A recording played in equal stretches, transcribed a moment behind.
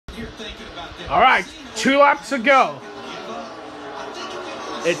All right, 2 laps to go.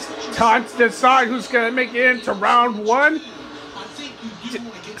 It's time to decide who's going to make it into round 1.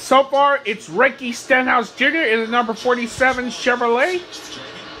 So far, it's Ricky Stenhouse Jr. in the number 47 Chevrolet.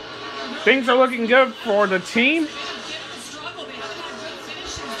 Things are looking good for the team.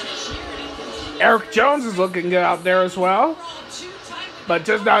 Eric Jones is looking good out there as well, but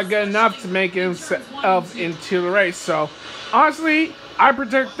just not good enough to make himself into the race. So, honestly, I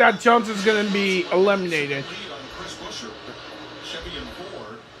predict that Jones is going to be eliminated.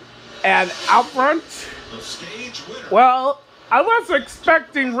 And out front, well, I was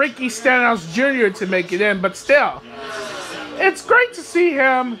expecting Ricky Stenhouse Jr. to make it in, but still, it's great to see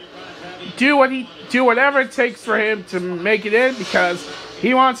him do whatever it takes for him to make it in, because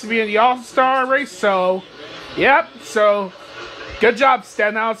he wants to be in the All-Star race. So, yep. So, good job,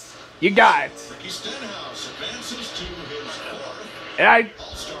 Stenhouse. You got it. And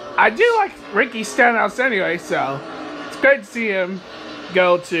I do like Ricky Stenhouse anyway, so it's great to see him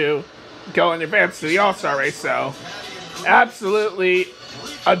go in advance to the All-Star race. So, absolutely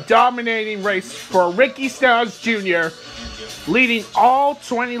a dominating race for Ricky Stenhouse Jr., leading all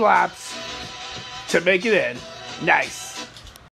 20 laps to make it in. Nice.